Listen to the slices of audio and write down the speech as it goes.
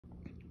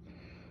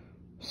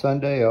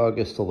Sunday,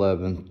 August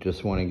 11th.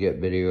 Just want to get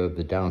video of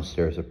the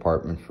downstairs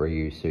apartment for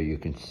you so you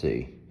can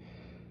see.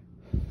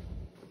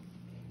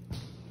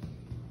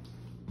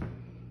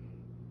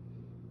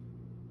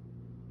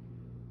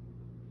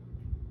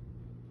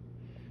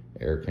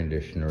 Air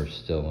conditioner is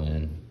still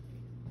in.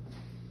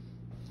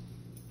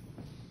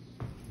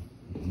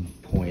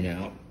 Point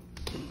out.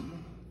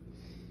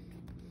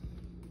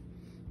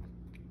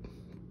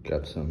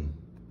 Got some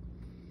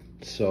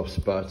soft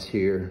spots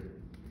here.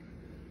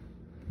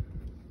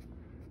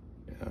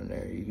 Down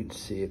there, you can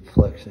see it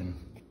flexing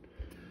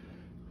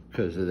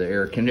because of the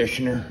air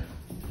conditioner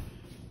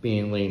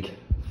being leaned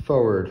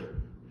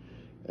forward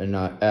and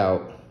not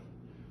out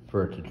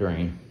for it to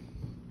drain.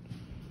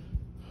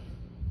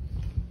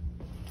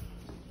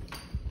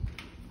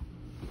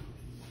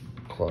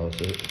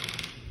 Closet.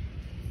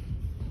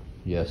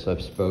 Yes,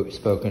 I've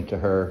spoken to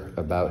her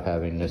about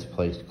having this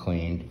place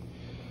cleaned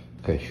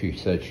because she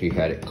said she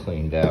had it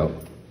cleaned out,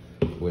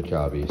 which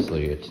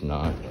obviously it's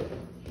not.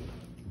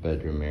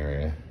 Bedroom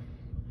area.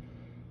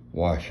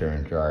 Washer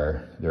and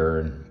dryer, they're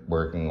in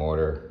working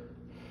order.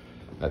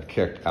 I've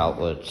checked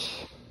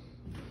outlets,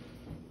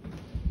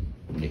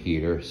 the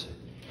heaters.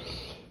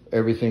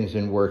 Everything's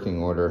in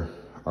working order.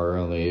 Our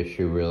only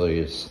issue really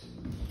is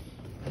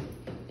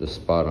the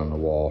spot on the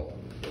wall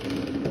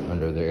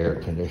under the air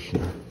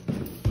conditioner.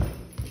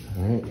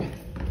 All right,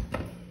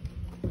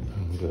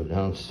 I'll go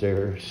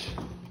downstairs.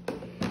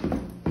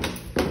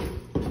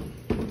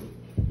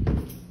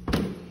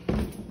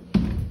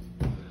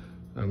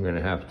 I'm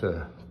gonna have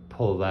to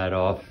pull that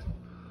off,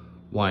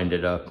 wind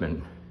it up,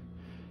 and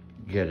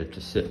get it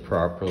to sit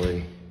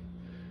properly.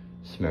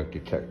 Smoke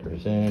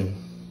detectors in.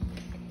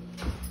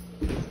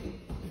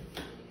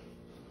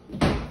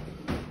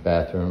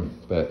 Bathroom,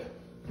 but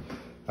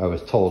I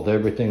was told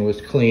everything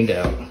was cleaned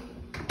out.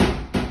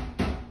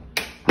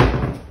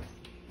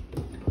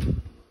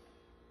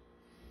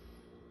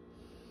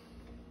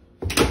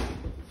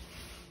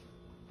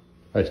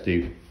 Hi,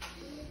 Steve.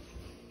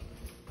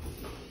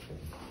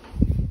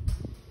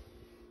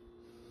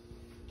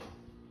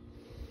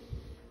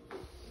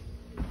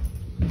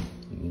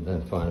 And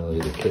then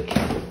finally the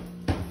kitchen.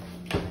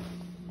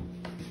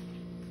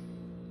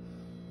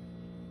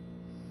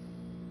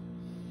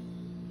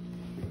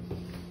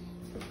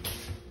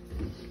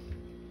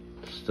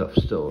 Stuff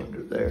still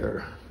under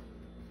there.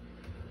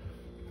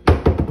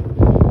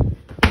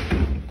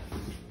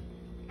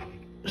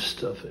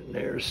 Stuff in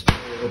there still.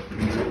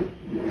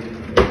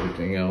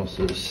 Everything else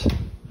is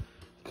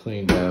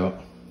cleaned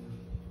out.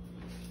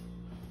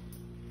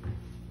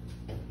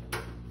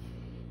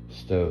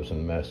 Stove's a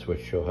mess,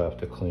 which she'll have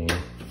to clean.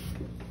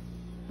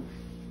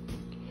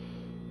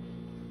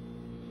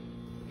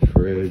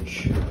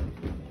 Fridge,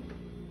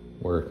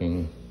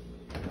 working.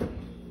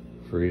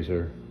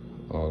 Freezer,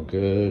 all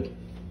good.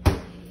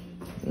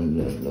 And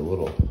then the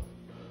little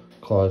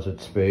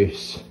closet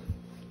space.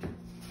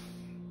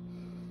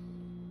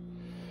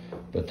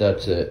 But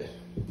that's it.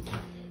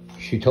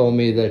 She told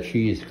me that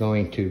she's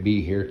going to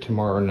be here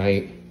tomorrow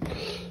night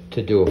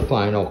to do a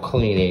final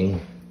cleaning.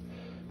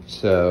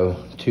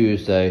 So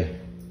Tuesday,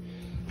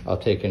 I'll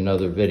take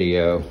another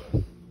video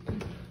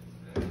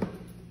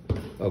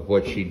of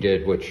what she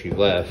did, what she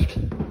left.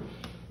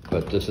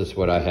 But this is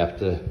what I have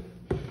to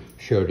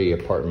show the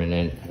apartment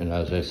in. And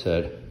as I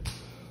said,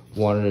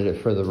 wanted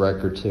it for the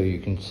record so you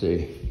can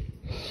see.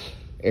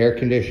 Air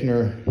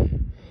conditioner.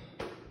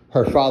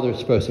 Her father's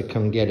supposed to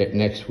come get it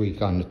next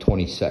week on the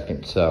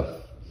 22nd. So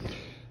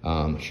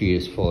she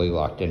is fully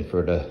locked in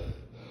for the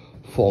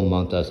full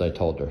month as I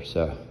told her.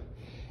 So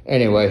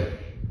anyway,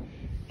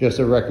 just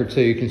a record so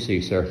you can see,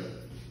 sir.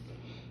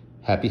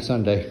 Happy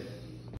Sunday.